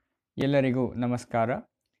ಎಲ್ಲರಿಗೂ ನಮಸ್ಕಾರ.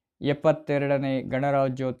 72ನೇ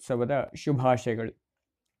ಗಣರಾಜ್ಯೋತ್ಸವದ ಶುಭಾಶಯಗಳು.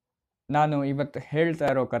 ನಾನು ಇವತ್ತು ಹೇಳ್ತಾ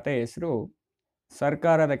ಇರೋ ಕತೆ ಹೆಸರು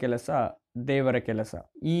ಸರ್ಕಾರದ ಕೆಲಸ ದೇವರ ಕೆಲಸ.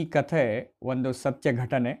 ಈ ಕಥೆ ಒಂದು ಸತ್ಯ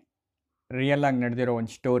ಘಟನೆ, ರಿಯಲ್ ಆಗಿ ನಡೆದಿರೋ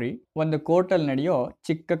ಒಂದು ಸ್ಟೋರಿ. ಒಂದು ಕೋರ್ಟಲ್ಲಿ ನಡೆಯೋ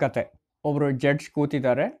ಚಿಕ್ಕ ಕತೆ. ಒಬ್ಬರು ಜಡ್ಜ್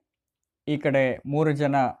ಕೂತಿದ್ದಾರೆ. ಈ ಕಡೆ 3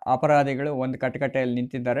 ಜನ ಅಪರಾಧಿಗಳು ಒಂದು ಕಟಕಟೆಯಲ್ಲಿ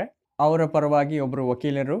ನಿಂತಿದ್ದಾರೆ. ಅವರ ಪರವಾಗಿ ಒಬ್ಬರು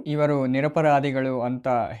ವಕೀಲರು, ಇವರು ನಿರಪರಾಧಿಗಳು ಅಂತ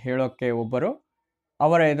ಹೇಳೋಕ್ಕೆ ಒಬ್ಬರು,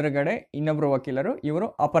 ಅವರ ಎದುರುಗಡೆ ಇನ್ನೊಬ್ಬರು ವಕೀಲರು, ಇವರು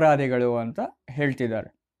ಅಪರಾಧಿಗಳು ಅಂತ ಹೇಳ್ತಿದ್ದಾರೆ.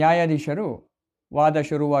 ನ್ಯಾಯಾಧೀಶರು ವಾದ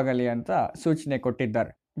ಶುರುವಾಗಲಿ ಅಂತ ಸೂಚನೆ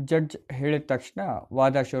ಕೊಟ್ಟಿದ್ದಾರೆ. ಜಡ್ಜ್ ಹೇಳಿದ ತಕ್ಷಣ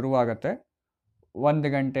ವಾದ ಶುರುವಾಗತ್ತೆ.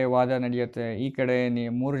 1 ಗಂಟೆ ವಾದ ನಡೆಯುತ್ತೆ. ಈ ಕಡೆ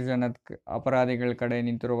 3 ಜನದ ಅಪರಾಧಿಗಳ ಕಡೆ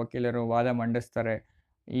ನಿಂತಿರೋ ವಕೀಲರು ವಾದ ಮಂಡಿಸ್ತಾರೆ.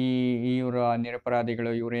 ಇವರ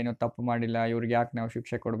ನಿರಪರಾಧಿಗಳು, ಇವರೇನು ತಪ್ಪು ಮಾಡಿಲ್ಲ, ಇವ್ರಿಗೆ ಯಾಕೆ ನಾವು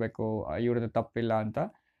ಶಿಕ್ಷೆ ಕೊಡಬೇಕು, ಇವ್ರದ್ದು ತಪ್ಪಿಲ್ಲ ಅಂತ.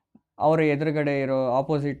 ಅವರ ಎದುರುಗಡೆ ಇರೋ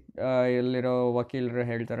ಆಪೋಸಿಟ್ ಎಲ್ಲಿರೋ ವಕೀಲರು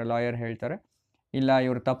ಹೇಳ್ತಾರೆ, ಲಾಯರ್ ಹೇಳ್ತಾರೆ, ಇಲ್ಲ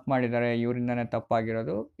ಇವರು ತಪ್ಪು ಮಾಡಿದ್ದಾರೆ, ಇವರಿಂದನೇ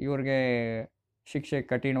ತಪ್ಪಾಗಿರೋದು, ಇವ್ರಿಗೆ ಶಿಕ್ಷೆ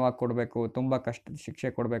ಕಠಿಣವಾಗಿ ಕೊಡಬೇಕು, ತುಂಬ ಕಷ್ಟದ ಶಿಕ್ಷೆ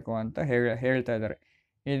ಕೊಡಬೇಕು ಅಂತ ಹೇಳ್ತಾ ಇದ್ದಾರೆ.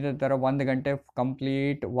 ಇದೇ ಥರ 1 ಗಂಟೆ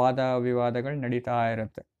ಕಂಪ್ಲೀಟ್ ವಾದ ವಿವಾದಗಳು ನಡೀತಾ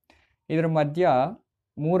ಇರುತ್ತೆ. ಇದ್ರ ಮಧ್ಯ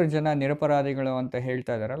 3 ಜನ ನಿರಪರಾಧಿಗಳು ಅಂತ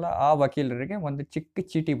ಹೇಳ್ತಾ ಇದ್ದಾರಲ್ಲ, ಆ ವಕೀಲರಿಗೆ ಒಂದು ಚಿಕ್ಕ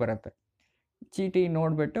ಚೀಟಿ ಬರುತ್ತೆ. ಚೀಟಿ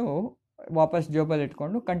ನೋಡಿಬಿಟ್ಟು ವಾಪಸ್ ಜೋಬಲ್ಲಿ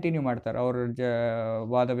ಇಟ್ಕೊಂಡು ಕಂಟಿನ್ಯೂ ಮಾಡ್ತಾರೆ ಅವ್ರ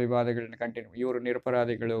ವಾದ ವಿವಾದಗಳನ್ನ ಕಂಟಿನ್ಯೂ. ಇವರು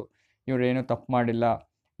ನಿರಪರಾಧಿಗಳು, ಇವರೇನು ತಪ್ಪು ಮಾಡಿಲ್ಲ,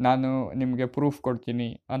 ನಾನು ನಿಮಗೆ ಪ್ರೂಫ್ ಕೊಡ್ತೀನಿ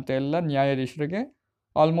ಅಂತ ಎಲ್ಲ ನ್ಯಾಯಾಧೀಶರಿಗೆ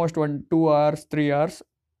ಆಲ್ಮೋಸ್ಟ್ 2 hours 3 hours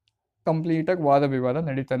ಕಂಪ್ಲೀಟಾಗಿ ವಾದ ವಿವಾದ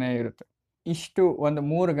ನಡೀತಾನೆ ಇರುತ್ತೆ. ಇಷ್ಟು ಒಂದು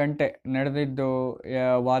 3 ಗಂಟೆ ನಡೆದಿದ್ದು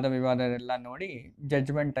ವಾದ ವಿವಾದ ಎಲ್ಲ ನೋಡಿ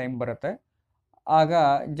ಜಡ್ಜ್ಮೆಂಟ್ ಟೈಮ್ ಬರುತ್ತೆ. ಆಗ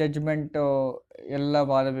ಜಡ್ಜ್ಮೆಂಟು ಎಲ್ಲ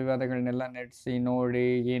ವಾದ ವಿವಾದಗಳನ್ನೆಲ್ಲ ನಡೆಸಿ ನೋಡಿ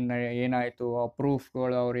ಏನಾಯಿತು, ಆ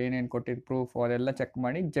ಪ್ರೂಫ್ಗಳು ಅವ್ರು ಏನೇನು ಕೊಟ್ಟಿದ್ದು ಪ್ರೂಫ್ ಅದೆಲ್ಲ ಚೆಕ್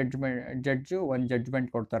ಮಾಡಿ ಜಡ್ಜು ಒಂದು ಜಡ್ಜ್ಮೆಂಟ್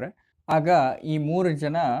ಕೊಡ್ತಾರೆ. ಆಗ ಈ 3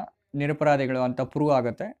 ಜನ ನಿರಪರಾಧಿಗಳು ಅಂತ ಪ್ರೂವ್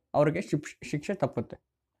ಆಗುತ್ತೆ, ಅವ್ರಿಗೆ ಶಿಕ್ಷೆ ತಪ್ಪುತ್ತೆ.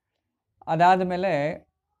 ಅದಾದಮೇಲೆ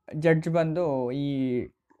ಜಡ್ಜ್ ಬಂದು ಈ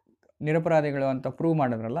ನಿರಪರಾಧಿಗಳು ಅಂತ ಪ್ರೂವ್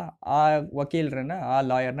ಮಾಡಿದ್ರಲ್ಲ, ಆ ವಕೀಲರನ್ನ, ಆ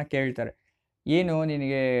ಲಾಯರ್ನ ಕೇಳ್ತಾರೆ, ಏನು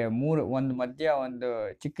ನಿನಗೆ ಒಂದು ಮಧ್ಯ ಒಂದು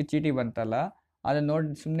ಚಿಕ್ಕ ಚೀಟಿ ಬಂತಲ್ಲ, ಅದನ್ನು ನೋಡಿ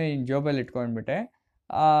ಸುಮ್ಮನೆ ನೀನು ಜೋಬಲ್ಲಿ ಇಟ್ಕೊಂಡ್ಬಿಟ್ಟೆ,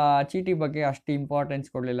 ಆ ಚೀಟಿ ಬಗ್ಗೆ ಅಷ್ಟು ಇಂಪಾರ್ಟೆನ್ಸ್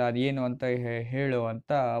ಕೊಡಲಿಲ್ಲ, ಅದೇನು ಅಂತ ಹೇಳು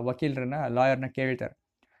ಅಂತ ಲಾಯರ್ನ ಕೇಳ್ತಾರೆ.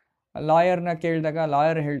 ಲಾಯರ್ನ ಕೇಳಿದಾಗ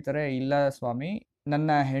ಲಾಯರ್ ಹೇಳ್ತಾರೆ, ಇಲ್ಲ ಸ್ವಾಮಿ,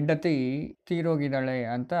 ನನ್ನ ಹೆಂಡತಿ ತೀರೋಗಿದ್ದಾಳೆ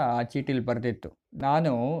ಅಂತ ಆ ಚೀಟಿಲಿ ಬರೆದಿತ್ತು.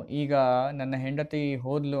 ನಾನು ಈಗ ನನ್ನ ಹೆಂಡತಿ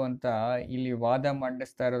ಹೋದ್ಲು ಅಂತ ಇಲ್ಲಿ ವಾದ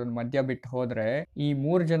ಮಂಡಿಸ್ತಾ ಇರೋದನ್ನ ಮಧ್ಯ ಬಿಟ್ಟು ಹೋದರೆ ಈ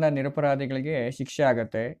 3 ಜನ ನಿರಪರಾಧಿಗಳಿಗೆ ಶಿಕ್ಷೆ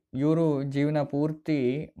ಆಗತ್ತೆ. ಇವರು ಜೀವನ ಪೂರ್ತಿ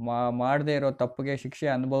ಮಾಡದೇ ಇರೋ ತಪ್ಪಿಗೆ ಶಿಕ್ಷೆ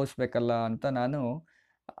ಅನುಭವಿಸ್ಬೇಕಲ್ಲ ಅಂತ ನಾನು,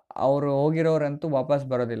 ಅವರು ಹೋಗಿರೋರಂತೂ ವಾಪಸ್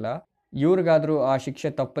ಬರೋದಿಲ್ಲ, ಇವ್ರಿಗಾದರೂ ಆ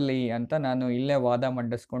ಶಿಕ್ಷೆ ತಪ್ಪಲಿ ಅಂತ ನಾನು ಇಲ್ಲೇ ವಾದ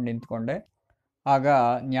ಮಂಡಿಸ್ಕೊಂಡು ನಿಂತ್ಕೊಂಡೆ. ಆಗ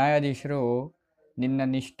ನ್ಯಾಯಾಧೀಶರು, ನಿನ್ನ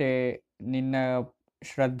ನಿಷ್ಠೆ, ನಿನ್ನ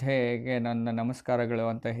ಶ್ರದ್ಧೆಗೆ ನನ್ನ ನಮಸ್ಕಾರಗಳು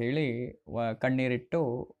ಅಂತ ಹೇಳಿ ಕಣ್ಣೀರಿಟ್ಟು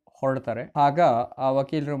ಹೊರಡ್ತಾರೆ. ಆಗ ಆ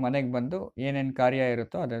ವಕೀಲರು ಮನೆಗೆ ಬಂದು ಏನೇನು ಕಾರ್ಯ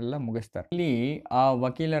ಇರುತ್ತೋ ಅದೆಲ್ಲ ಮುಗಿಸ್ತಾರೆ. ಇಲ್ಲಿ ಆ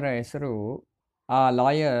ವಕೀಲರ ಹೆಸರು, ಆ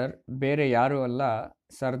ಲಾಯರ್ ಬೇರೆ ಯಾರೂ ಅಲ್ಲ,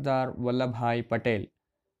 Sardar Vallabhbhai Patel,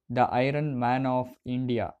 the iron man of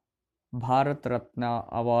India, Bharat Ratna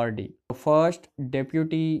awardee, first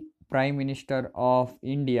deputy prime minister of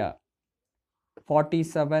India,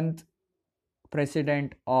 47th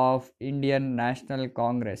president of Indian national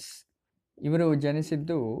Congress. ಇವರು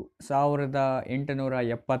ಜನಿಸಿದ್ದು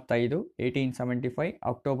 1875, 1875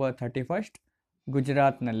 ಅಕ್ಟೋಬರ್ 31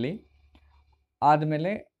 ಗುಜರಾತ್ನಲ್ಲಿ.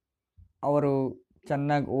 ಆದಮೇಲೆ ಅವರು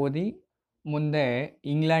ಚೆನ್ನಾಗಿ ಓದಿ ಮುಂದೆ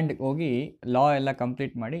ಇಂಗ್ಲೆಂಡ್ಗೆ ಹೋಗಿ ಲಾ ಎಲ್ಲ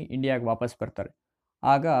ಕಂಪ್ಲೀಟ್ ಮಾಡಿ ಇಂಡಿಯಾಗೆ ವಾಪಸ್ ಬರ್ತಾರೆ.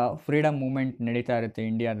 ಆಗ ಫ್ರೀಡಮ್ ಮೂಮೆಂಟ್ ನಡೀತಾ ಇರುತ್ತೆ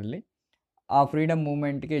ಇಂಡಿಯಾದಲ್ಲಿ. ಆ ಫ್ರೀಡಮ್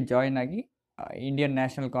ಮೂಮೆಂಟ್ಗೆ ಜಾಯ್ನ್ ಆಗಿ ಇಂಡಿಯನ್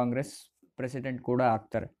ನ್ಯಾಷನಲ್ ಕಾಂಗ್ರೆಸ್ ಪ್ರೆಸಿಡೆಂಟ್ ಕೂಡ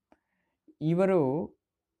ಆಗ್ತಾರೆ. ಇವರು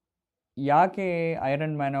ಯಾಕೆ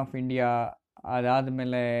ಐರನ್ ಮ್ಯಾನ್ ಆಫ್ ಇಂಡಿಯಾ,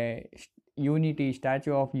 ಅದಾದಮೇಲೆ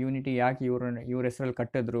ಸ್ಟ್ಯಾಚ್ಯೂ ಆಫ್ ಯೂನಿಟಿ ಯಾಕೆ ಇವ್ರ ಹೆಸರಲ್ಲಿ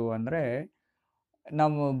ಕಟ್ಟಿದ್ರು ಅಂದರೆ,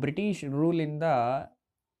 ನಾವು ಬ್ರಿಟಿಷ್ ರೂಲಿಂದ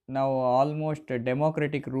ನಾವು ಆಲ್ಮೋಸ್ಟ್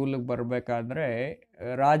ಡೆಮೋಕ್ರೆಟಿಕ್ ರೂಲಿಗೆ ಬರಬೇಕಾದ್ರೆ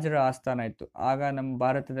ರಾಜರ ಆಸ್ಥಾನ ಇತ್ತು. ಆಗ ನಮ್ಮ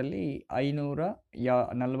ಭಾರತದಲ್ಲಿ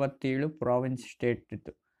 547 ಪ್ರಾವಿನ್ಸ್ ಸ್ಟೇಟ್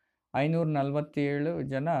ಇತ್ತು. 547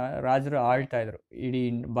 ಜನ ರಾಜರು ಆಳ್ತಾಯಿದ್ರು ಇಡೀ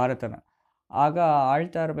ಭಾರತನ. ಆಗ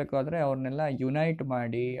ಆಳ್ತಾ ಇರಬೇಕಾದ್ರೆ ಅವ್ರನ್ನೆಲ್ಲ ಯುನೈಟ್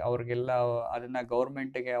ಮಾಡಿ ಅವ್ರಿಗೆಲ್ಲ ಅದನ್ನು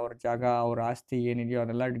ಗೌರ್ಮೆಂಟಿಗೆ, ಅವ್ರ ಜಾಗ, ಅವ್ರ ಆಸ್ತಿ ಏನಿದೆಯೋ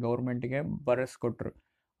ಅದೆಲ್ಲ ಗೌರ್ಮೆಂಟಿಗೆ ಬರೆಸ್ಕೊಟ್ರು.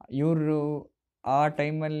 ಇವರು ಆ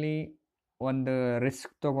ಟೈಮಲ್ಲಿ ಒಂದು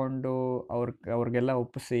ರಿಸ್ಕ್ ತೊಗೊಂಡು ಅವ್ರಿಗೆಲ್ಲ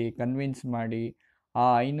ಒಪ್ಪಿಸಿ ಕನ್ವಿನ್ಸ್ ಮಾಡಿ ಆ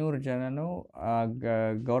 500 ಜನನೂ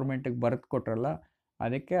ಗೌರ್ಮೆಂಟಿಗೆ ಬರೆದು ಕೊಟ್ರಲ್ಲ,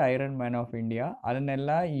 ಅದಕ್ಕೆ ಐರನ್ ಮ್ಯಾನ್ ಆಫ್ ಇಂಡಿಯಾ.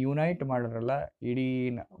 ಅದನ್ನೆಲ್ಲ ಯುನೈಟ್ ಮಾಡಿದ್ರಲ್ಲ, ಇಡೀ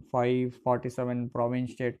 547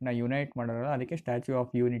 ಪ್ರಾವಿನ್ಸ್ ಸ್ಟೇಟ್ನ ಯುನೈಟ್ ಮಾಡಿದ್ರಲ್ಲ, ಅದಕ್ಕೆ ಸ್ಟ್ಯಾಚ್ಯೂ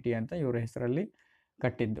ಆಫ್ ಯೂನಿಟಿ ಅಂತ ಇವ್ರ ಹೆಸರಲ್ಲಿ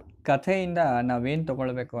ಕಟ್ಟಿದ್ದು. ಕಥೆಯಿಂದ ನಾವೇನು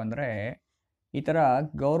ತಗೊಳ್ಬೇಕು ಅಂದರೆ, ಈ ಥರ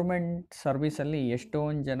ಗೌರ್ಮೆಂಟ್ ಸರ್ವಿಸಲ್ಲಿ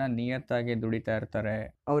ಎಷ್ಟೊಂದು ಜನ ನಿಯತ್ತಾಗಿ ದುಡಿತಾ ಇರ್ತಾರೆ.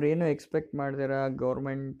 ಅವ್ರೇನು ಎಕ್ಸ್ಪೆಕ್ಟ್ ಮಾಡ್ದಿರ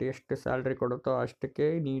ಗೌರ್ಮೆಂಟ್ ಎಷ್ಟು ಸ್ಯಾಲ್ರಿ ಕೊಡುತ್ತೋ ಅಷ್ಟಕ್ಕೆ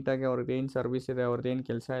ನೀಟಾಗಿ ಅವ್ರದ್ದೇನು ಸರ್ವಿಸ್ ಇದೆ, ಅವ್ರದ್ದೇನು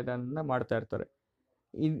ಕೆಲಸ ಇದೆ ಅದನ್ನ ಮಾಡ್ತಾ ಇರ್ತಾರೆ.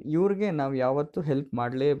 ಇವ್ರಿಗೆ ನಾವು ಯಾವತ್ತೂ ಹೆಲ್ಪ್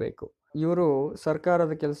ಮಾಡಲೇಬೇಕು. ಇವರು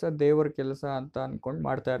ಸರ್ಕಾರದ ಕೆಲಸ ದೇವ್ರ ಕೆಲಸ ಅಂತ ಅಂದ್ಕೊಂಡು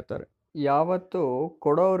ಮಾಡ್ತಾ ಇರ್ತಾರೆ. ಯಾವತ್ತೂ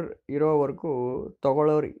ಕೊಡೋರು ಇರೋವರೆಗೂ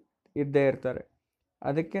ತಗೊಳ್ಳೋರು ಇದ್ದೇ ಇರ್ತಾರೆ.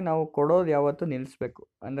 ಅದಕ್ಕೆ ನಾವು ಕೊಡೋದು ಯಾವತ್ತೂ ನಿಲ್ಲಿಸ್ಬೇಕು.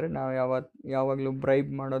 ಅಂದರೆ ನಾವು ಯಾವಾಗಲೂ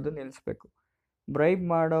ಬ್ರೈಬ್ ಮಾಡೋದು ನಿಲ್ಲಿಸ್ಬೇಕು. ಬ್ರೈಬ್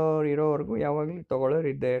ಮಾಡೋರು ಇರೋವರೆಗೂ ಯಾವಾಗಲೂ ತಗೊಳ್ಳೋರು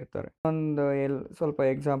ಇದ್ದೇ ಇರ್ತಾರೆ. ಒಂದು ಸ್ವಲ್ಪ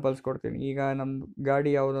ಎಕ್ಸಾಂಪಲ್ಸ್ ಕೊಡ್ತೀನಿ. ಈಗ ನಮ್ಮ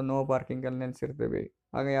ಗಾಡಿ ಯಾವುದೋ ನೋ ಪಾರ್ಕಿಂಗಲ್ಲಿ ನಿಲ್ಲಿಸಿರ್ತೀವಿ.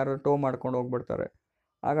 ಆಗ ಯಾರೋ ಟೋ ಮಾಡ್ಕೊಂಡು ಹೋಗ್ಬಿಡ್ತಾರೆ.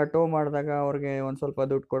 ಆಗ ಟೋ ಮಾಡಿದಾಗ ಅವ್ರಿಗೆ ಒಂದು ಸ್ವಲ್ಪ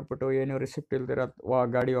ದುಡ್ಡು ಕೊಟ್ಬಿಟ್ಟು ಏನೂ ರಿಸಿಪ್ಟ್ ಇಲ್ದಿರ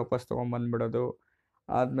ಗಾಡಿ ವಾಪಸ್ ತೊಗೊಂಬಂದ್ಬಿಡೋದು.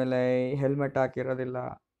 ಆದಮೇಲೆ ಹೆಲ್ಮೆಟ್ ಹಾಕಿರೋದಿಲ್ಲ.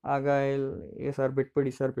 ಆಗ ಸರ್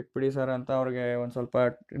ಬಿಟ್ಬಿಡಿ ಸರ್ ಅಂತ ಅವ್ರಿಗೆ ಒಂದು ಸ್ವಲ್ಪ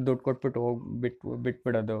ದುಡ್ಡು ಕೊಟ್ಬಿಟ್ಟು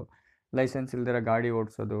ಬಿಟ್ಬಿಡೋದು. ಲೈಸೆನ್ಸ್ ಇಲ್ದಿರ ಗಾಡಿ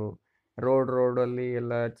ಓಡಿಸೋದು. ರೋಡಲ್ಲಿ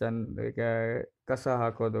ಎಲ್ಲ ಈಗ ಕಸ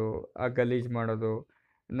ಹಾಕೋದು, ಆ ಗಲೀಜು ಮಾಡೋದು.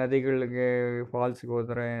 ನದಿಗಳಿಗೆ ಫಾಲ್ಸ್ಗೆ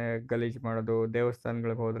ಹೋದರೆ ಗಲೀಜು ಮಾಡೋದು,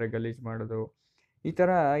 ದೇವಸ್ಥಾನಗಳಿಗೆ ಹೋದರೆ ಗಲೀಜು ಮಾಡೋದು. ಈ ಥರ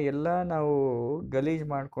ಎಲ್ಲ ನಾವು ಗಲೀಜು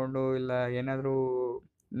ಮಾಡಿಕೊಂಡು ಇಲ್ಲ ಏನಾದರೂ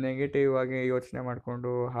ನೆಗೆಟಿವ್ ಆಗಿ ಯೋಚನೆ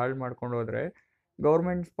ಮಾಡಿಕೊಂಡು ಹಾಳು ಮಾಡ್ಕೊಂಡು ಹೋದರೆ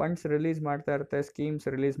ಗೌರ್ಮೆಂಟ್ ಫಂಡ್ಸ್ ರಿಲೀಸ್ ಮಾಡ್ತಾ ಇರುತ್ತೆ, ಸ್ಕೀಮ್ಸ್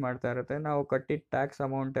ರಿಲೀಸ್ ಮಾಡ್ತಾ ಇರುತ್ತೆ. ನಾವು ಕಟ್ಟಿದ ಟ್ಯಾಕ್ಸ್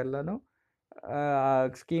ಅಮೌಂಟ್ ಎಲ್ಲನೂ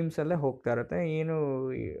ಸ್ಕೀಮ್ಸಲ್ಲೇ ಹೋಗ್ತಾ ಇರುತ್ತೆ. ಏನು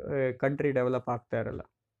ಕಂಟ್ರಿ ಡೆವಲಪ್ ಆಗ್ತಾ ಇರಲ್ಲ.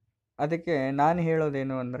 ಅದಕ್ಕೆ ನಾನು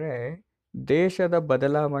ಹೇಳೋದೇನು ಅಂದರೆ, ದೇಶದ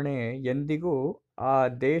ಬದಲಾವಣೆ ಎಂದಿಗೂ ಆ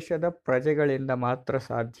ದೇಶದ ಪ್ರಜೆಗಳಿಂದ ಮಾತ್ರ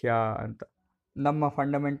ಸಾಧ್ಯ ಅಂತ. ನಮ್ಮ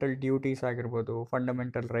ಫಂಡಮೆಂಟಲ್ ಡ್ಯೂಟೀಸ್ ಆಗಿರ್ಬೋದು,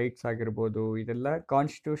 ಫಂಡಮೆಂಟಲ್ ರೈಟ್ಸ್ ಆಗಿರ್ಬೋದು, ಇದೆಲ್ಲ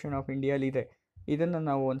ಕಾನ್ಸ್ಟಿಟ್ಯೂಷನ್ ಆಫ್ ಇಂಡಿಯಾಲಿದೆ. ಇದನ್ನು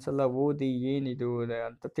ನಾವು ಒಂದು ಸಲ ಓದಿ ಏನಿದು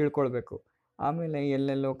ಅಂತ ತಿಳ್ಕೊಳ್ಬೇಕು. ಆಮೇಲೆ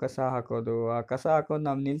ಎಲ್ಲೆಲ್ಲೋ ಕಸ ಹಾಕೋದು, ಆ ಕಸ ಹಾಕೋದು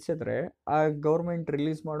ನಾವು ನಿಲ್ಲಿಸಿದ್ರೆ ಆ ಗೌರ್ಮೆಂಟ್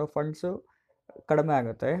ರಿಲೀಸ್ ಮಾಡೋ ಫಂಡ್ಸು ಕಡಿಮೆ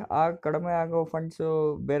ಆಗುತ್ತೆ. ಆ ಕಡಿಮೆ ಆಗೋ ಫಂಡ್ಸು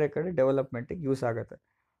ಬೇರೆ ಕಡೆ ಡೆವಲಪ್ಮೆಂಟಿಗೆ ಯೂಸ್ ಆಗುತ್ತೆ.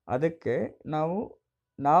 ಅದಕ್ಕೆ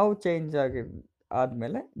ನಾವು ಚೇಂಜ್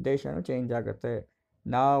ಆದಮೇಲೆ ದೇಶನೂ ಚೇಂಜ್ ಆಗುತ್ತೆ.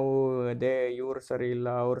 ನಾವು ಇವ್ರು ಸರಿ ಇಲ್ಲ,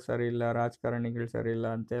 ಅವ್ರು ಸರಿ ಇಲ್ಲ, ರಾಜಕಾರಣಿಗಳು ಸರಿ ಇಲ್ಲ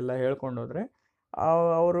ಅಂತೆಲ್ಲ ಹೇಳ್ಕೊಂಡೋದ್ರೆ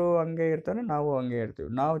ಅವರು ಹಂಗೆ ಇರ್ತಾರೆ, ನಾವು ಹಂಗೆ ಇರ್ತೀವಿ.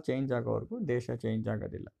 ನಾವು ಚೇಂಜ್ ಆಗೋವರೆಗೂ ದೇಶ ಚೇಂಜ್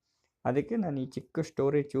ಆಗೋದಿಲ್ಲ. ಅದಕ್ಕೆ ನಾನು ಈ ಚಿಕ್ಕ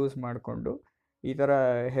ಸ್ಟೋರಿ ಚೂಸ್ ಮಾಡಿಕೊಂಡು ಈ ಥರ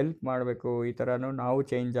ಹೆಲ್ಪ್ ಮಾಡಬೇಕು, ಈ ಥರನೂ ನಾವು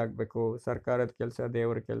ಚೇಂಜ್ ಆಗಬೇಕು. ಸರ್ಕಾರದ ಕೆಲಸ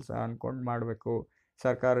ದೇವ್ರ ಕೆಲಸ ಅಂದ್ಕೊಂಡು ಮಾಡಬೇಕು.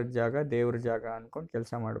 ಸರ್ಕಾರದ ಜಾಗ ದೇವ್ರ ಜಾಗ ಅಂದ್ಕೊಂಡು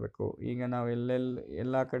ಕೆಲಸ ಮಾಡಬೇಕು. ಈಗ ನಾವು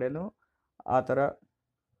ಎಲ್ಲ ಕಡೆನೂ ಆ ಥರ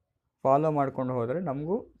ಫಾಲೋ ಮಾಡ್ಕೊಂಡು ಹೋದರೆ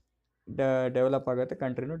ನಮಗೂ ಡೆವಲಪ್ ಆಗುತ್ತೆ,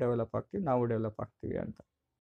 ಕಂಟ್ರಿನೂ ಡೆವಲಪ್ ಆಗ್ತೀವಿ, ನಾವು ಡೆವಲಪ್ ಆಗ್ತೀವಿ ಅಂತ.